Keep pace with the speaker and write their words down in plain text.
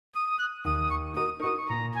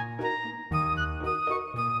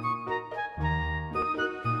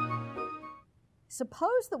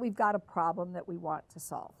Suppose that we've got a problem that we want to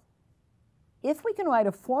solve. If we can write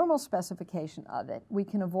a formal specification of it, we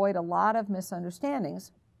can avoid a lot of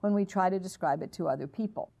misunderstandings when we try to describe it to other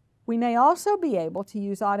people. We may also be able to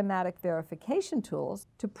use automatic verification tools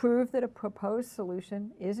to prove that a proposed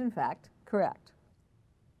solution is in fact correct.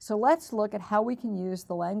 So let's look at how we can use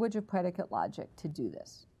the language of predicate logic to do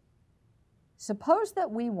this. Suppose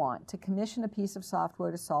that we want to commission a piece of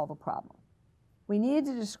software to solve a problem. We need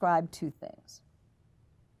to describe two things.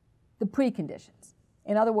 The preconditions.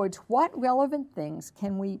 In other words, what relevant things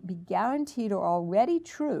can we be guaranteed are already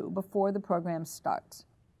true before the program starts?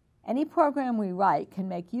 Any program we write can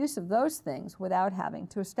make use of those things without having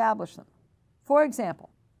to establish them. For example,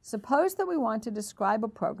 suppose that we want to describe a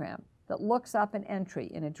program that looks up an entry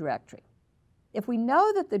in a directory. If we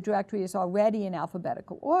know that the directory is already in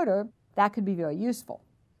alphabetical order, that could be very useful.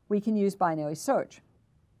 We can use binary search.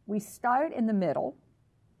 We start in the middle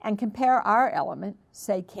and compare our element,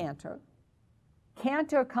 say Cantor.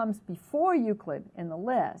 Cantor comes before Euclid in the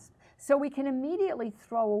list, so we can immediately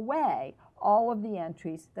throw away all of the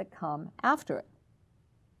entries that come after it.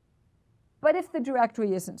 But if the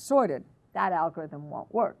directory isn't sorted, that algorithm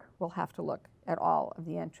won't work. We'll have to look at all of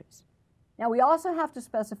the entries. Now, we also have to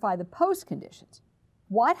specify the postconditions.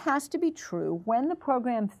 What has to be true when the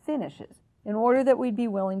program finishes in order that we'd be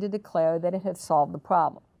willing to declare that it has solved the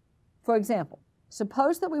problem? For example,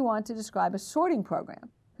 suppose that we want to describe a sorting program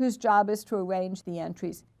whose job is to arrange the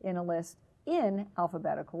entries in a list in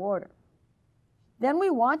alphabetical order. Then we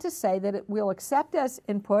want to say that it will accept as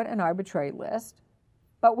input an arbitrary list,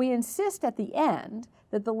 but we insist at the end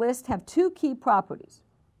that the list have two key properties.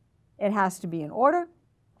 It has to be in order,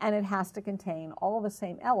 and it has to contain all the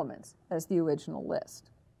same elements as the original list.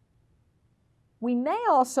 We may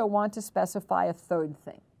also want to specify a third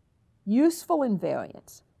thing, useful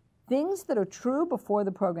invariants, things that are true before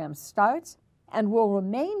the program starts and will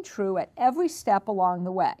remain true at every step along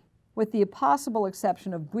the way, with the possible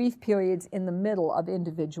exception of brief periods in the middle of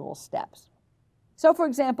individual steps. So, for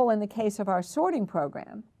example, in the case of our sorting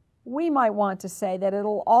program, we might want to say that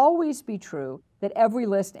it'll always be true that every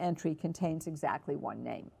list entry contains exactly one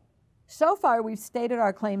name. So far, we've stated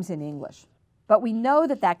our claims in English, but we know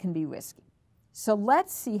that that can be risky. So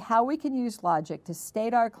let's see how we can use logic to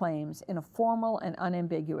state our claims in a formal and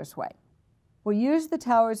unambiguous way. We'll use the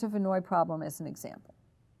Towers of Hanoi problem as an example.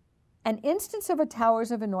 An instance of a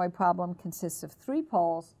Towers of Hanoi problem consists of 3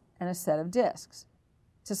 poles and a set of disks.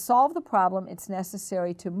 To solve the problem, it's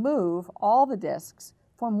necessary to move all the disks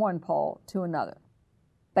from one pole to another.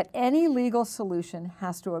 But any legal solution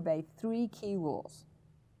has to obey 3 key rules.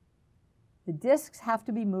 The disks have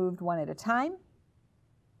to be moved one at a time.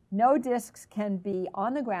 No disks can be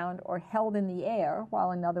on the ground or held in the air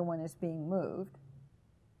while another one is being moved.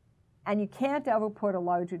 And you can't ever put a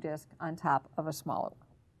larger disk on top of a smaller one.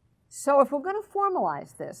 So if we're going to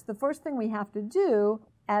formalize this, the first thing we have to do,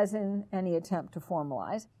 as in any attempt to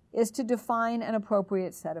formalize, is to define an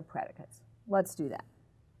appropriate set of predicates. Let's do that.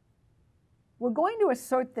 We're going to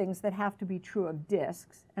assert things that have to be true of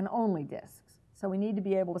disks and only disks. So we need to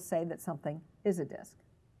be able to say that something is a disk.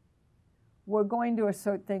 We're going to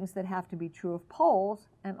assert things that have to be true of poles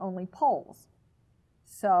and only poles.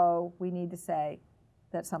 So we need to say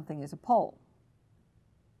that something is a pole.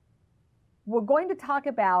 We're going to talk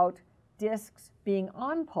about disks being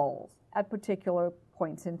on poles at particular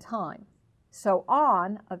points in time. So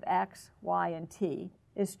on of x, y, and t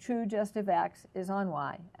is true just if x is on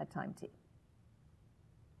y at time t.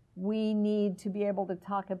 We need to be able to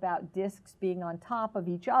talk about disks being on top of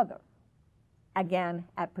each other, again,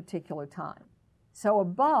 at particular time. So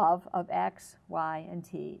above of x, y, and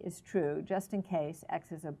t is true just in case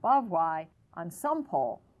x is above y on some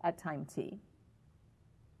pole at time t.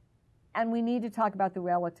 And we need to talk about the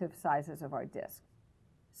relative sizes of our disk.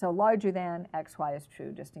 So larger than xy is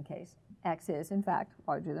true just in case x is, in fact,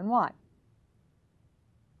 larger than y.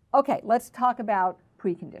 Okay, let's talk about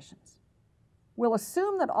preconditions. We'll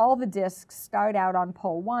assume that all the disks start out on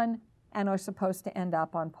pole 1 and are supposed to end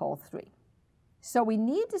up on pole 3. So we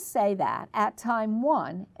need to say that at time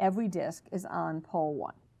 1, every disk is on pole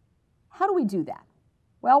 1. How do we do that?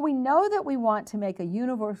 Well, we know that we want to make a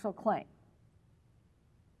universal claim.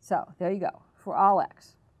 So there you go, for all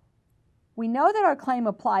x. We know that our claim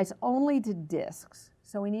applies only to disks,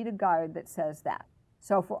 so we need a guard that says that.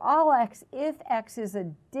 So for all x, if x is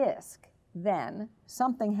a disk, then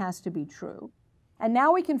something has to be true. And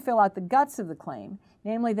now we can fill out the guts of the claim,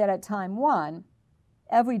 namely that at time 1,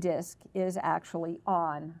 every disk is actually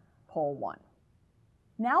on pole 1.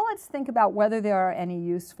 Now let's think about whether there are any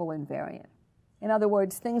useful invariants. In other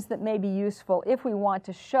words, things that may be useful if we want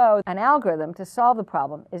to show an algorithm to solve the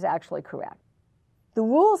problem is actually correct. The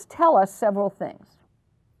rules tell us several things.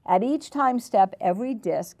 At each time step, every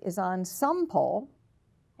disk is on some pole,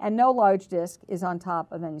 and no large disk is on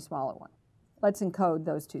top of any smaller one. Let's encode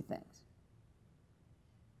those two things.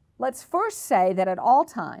 Let's first say that at all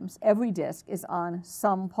times, every disk is on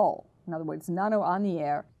some pole. In other words, none are on the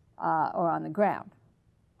air or on the ground.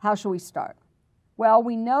 How shall we start? Well,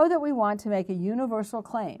 we know that we want to make a universal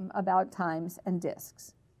claim about times and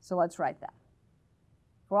disks. So let's write that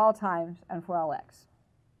for all times and for all x.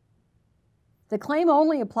 The claim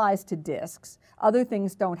only applies to disks. Other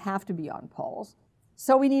things don't have to be on poles.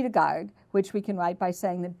 So we need a guard, which we can write by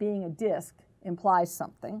saying that being a disk implies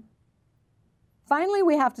something. Finally,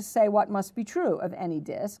 we have to say what must be true of any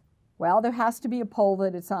disk. Well, there has to be a pole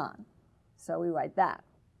that it's on. So we write that.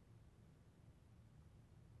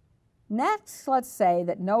 Next, let's say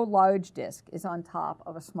that no large disk is on top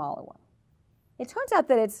of a smaller one. It turns out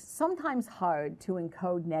that it's sometimes hard to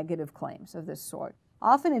encode negative claims of this sort.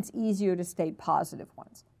 Often it's easier to state positive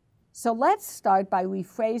ones. So let's start by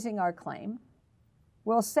rephrasing our claim.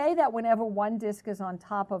 We'll say that whenever one disk is on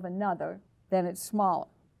top of another, then it's smaller.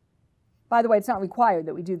 By the way, it's not required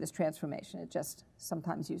that we do this transformation. It's just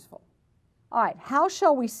sometimes useful. All right, how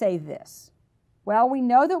shall we say this? Well, we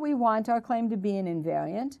know that we want our claim to be an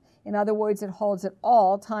invariant. In other words, it holds at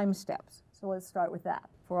all time steps. So let's start with that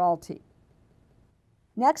for all t.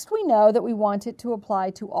 Next, we know that we want it to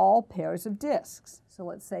apply to all pairs of disks. So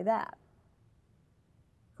let's say that.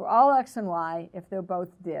 For all x and y, if they're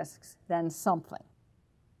both disks, then something.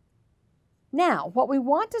 Now, what we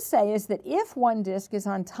want to say is that if one disk is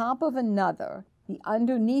on top of another, the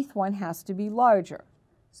underneath one has to be larger.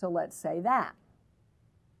 So let's say that.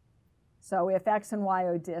 So if x and y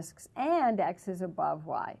are disks and x is above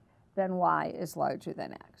y, then y is larger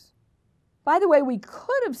than x. By the way, we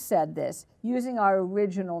could have said this using our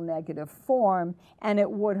original negative form, and it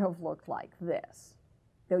would have looked like this.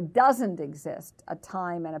 There doesn't exist a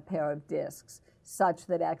time and a pair of disks such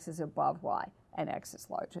that x is above y and x is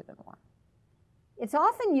larger than y. It's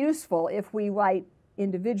often useful if we write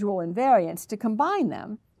individual invariants to combine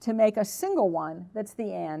them to make a single one that's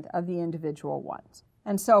the and of the individual ones.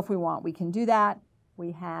 And so if we want, we can do that.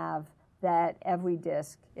 We have that every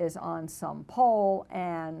disk is on some pole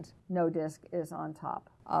and no disk is on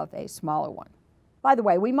top of a smaller one. By the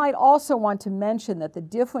way, we might also want to mention that the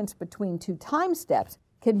difference between two time steps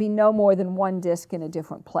can be no more than one disk in a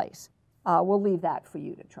different place. We'll leave that for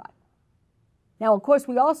you to try. Now, of course,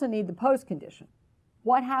 we also need the postcondition.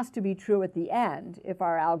 What has to be true at the end if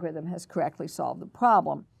our algorithm has correctly solved the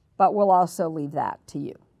problem? But we'll also leave that to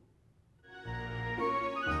you.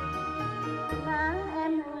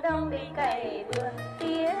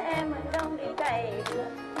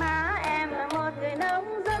 Má em là một người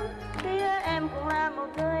nông dân, kia em cũng là một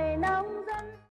người